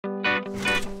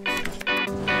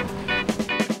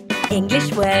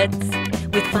English words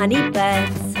with funny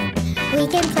birds. We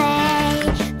can play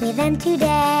with them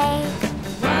today.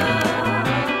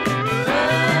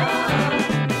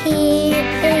 Here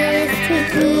is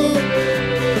Twiki.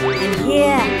 And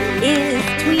here is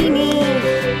Twini.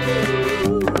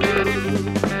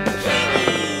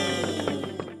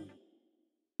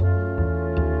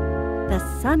 The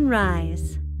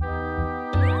sunrise.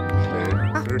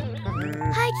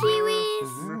 Hi,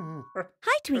 Kiwis.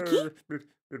 Hi, Twiki.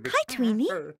 Hi, Twini.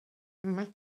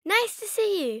 Nice to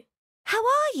see you. How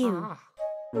are you?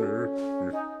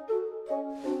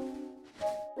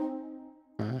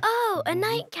 Oh, a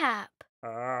nightcap.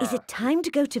 Is it time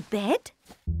to go to bed?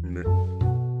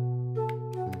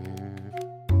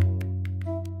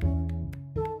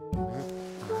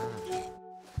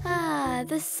 Ah,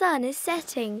 the sun is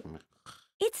setting.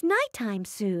 It's nighttime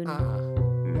soon.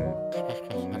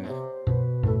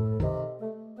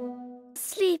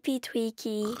 Sleepy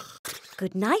Twiki.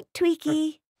 Good night,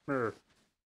 Twiki.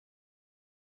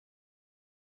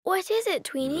 What is it,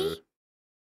 Twini?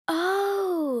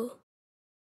 Oh!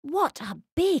 What a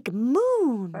big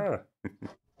moon!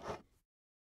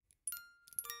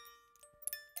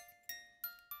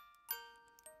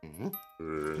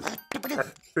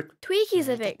 Twiki's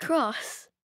a bit cross.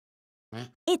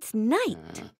 It's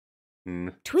night.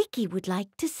 Twiki would like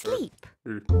to sleep.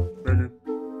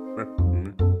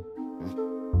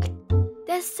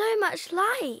 There's so much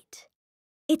light.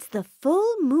 It's the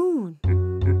full moon.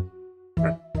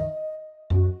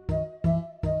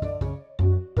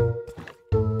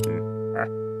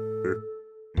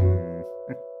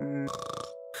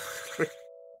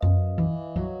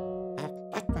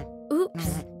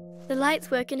 Oops, the light's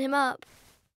woken him up.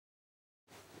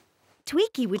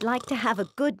 Twiki would like to have a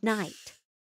good night.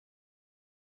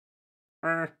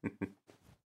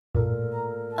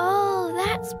 Oh,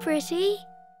 that's pretty.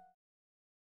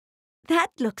 That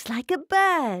looks like a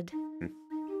bird.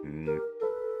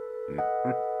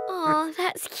 Oh,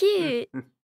 that's cute.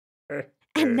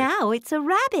 And now it's a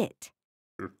rabbit.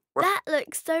 That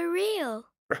looks so real.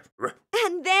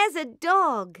 And there's a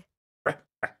dog.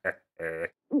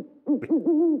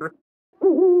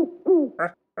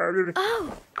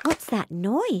 Oh, What's that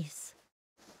noise?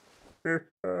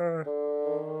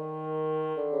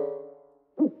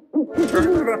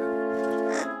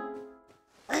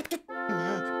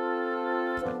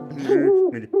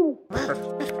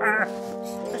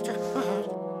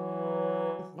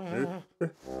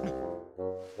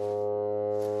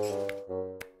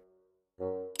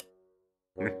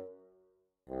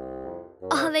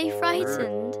 are they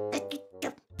frightened?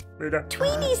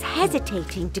 Tweeny's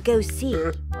hesitating to go see.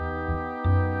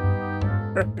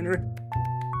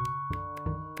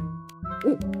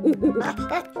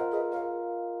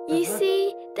 You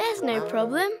see, there's no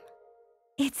problem.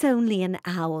 It's only an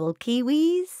owl,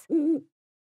 Kiwis.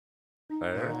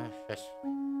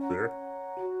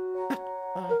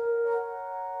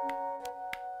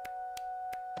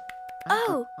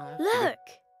 Oh, look.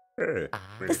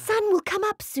 The sun will come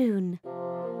up soon.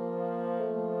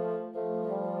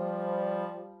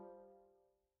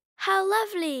 How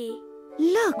lovely.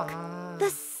 Look, the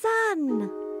sun.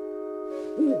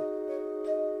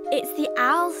 It's the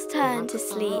owl's turn to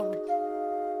sleep.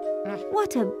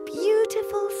 What a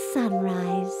beautiful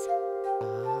sunrise.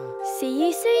 See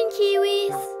you soon,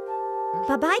 Kiwis.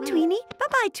 Bye-bye, Tweeny.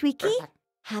 Bye-bye, Twiki.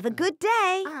 Have a good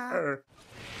day.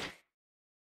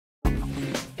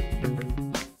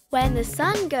 When the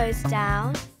sun goes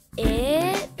down,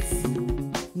 it's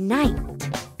Night.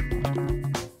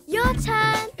 your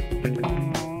turn.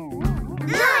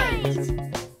 Night!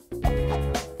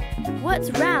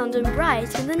 What's round and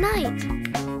bright in the night?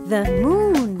 The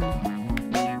moon.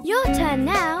 Your turn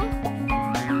now.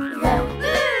 The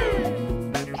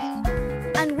moon!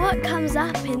 And what comes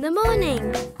up in the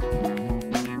morning?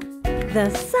 The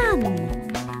sun.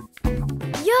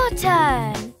 Your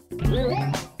turn.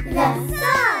 The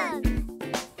sun!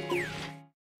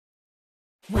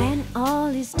 When all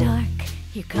is dark,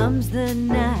 here comes the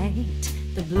night.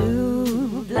 The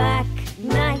blue, black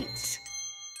night.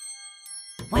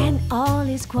 When all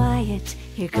is quiet,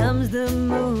 here comes the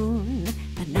moon.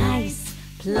 A nice,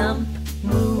 plump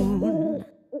moon.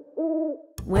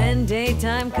 When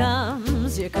daytime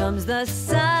comes, here comes the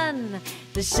sun.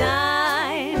 The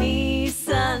shiny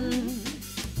sun.